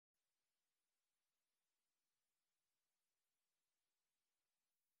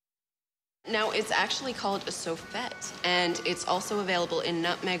Now, it's actually called a Sofette, and it's also available in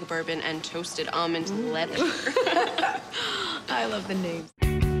nutmeg bourbon and toasted almond leather. I love the name.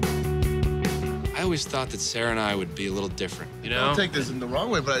 I always thought that Sarah and I would be a little different, you know? Don't take this in the wrong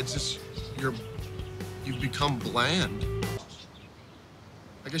way, but it's just, you've become bland.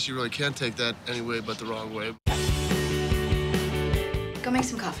 I guess you really can't take that any way but the wrong way. Go make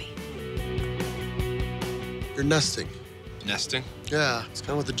some coffee. You're nesting. Nesting? Yeah, it's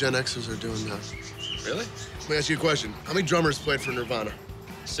kind of what the Gen Xers are doing now. Really? Let me ask you a question. How many drummers played for Nirvana?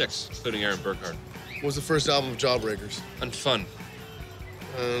 6, including Aaron Burkhardt. What was the first album of Jawbreakers? Unfun.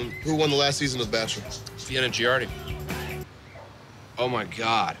 Who won the last season of The Bachelor? Vienna Giardi. Oh, my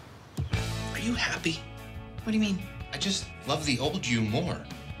God. Are you happy? What do you mean? I just love the old you more.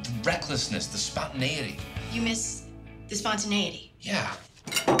 The recklessness, the spontaneity. You miss the spontaneity. Yeah.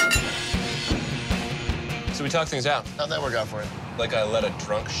 So we talked things out. How'd that work out for you? Like I let a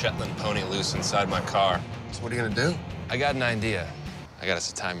drunk Shetland pony loose inside my car. So what are you gonna do? I got an idea. I got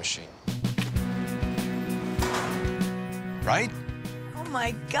us a time machine. Right? Oh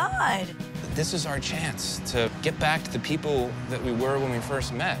my God. This is our chance to get back to the people that we were when we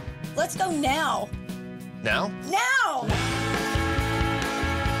first met. Let's go now. Now? Now!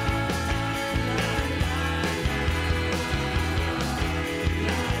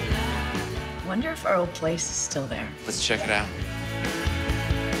 Wonder if our old place is still there. Let's check it out.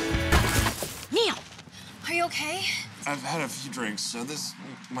 Neil, are you okay? I've had a few drinks, so this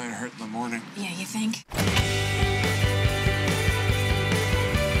might hurt in the morning. Yeah, you think?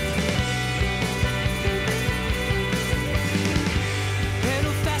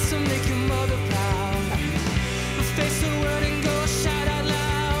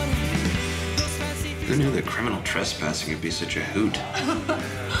 Who knew that criminal trespassing could be such a hoot?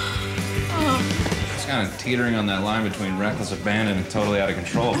 It's kind of teetering on that line between reckless abandon and totally out of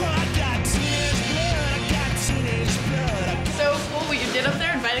control. So, what you did up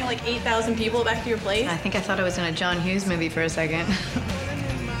there, inviting like 8,000 people back to your place? I think I thought I was in a John Hughes movie for a second.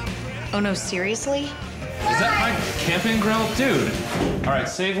 Oh no, seriously? Is that my camping grill? Dude. All right,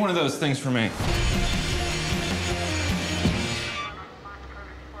 save one of those things for me.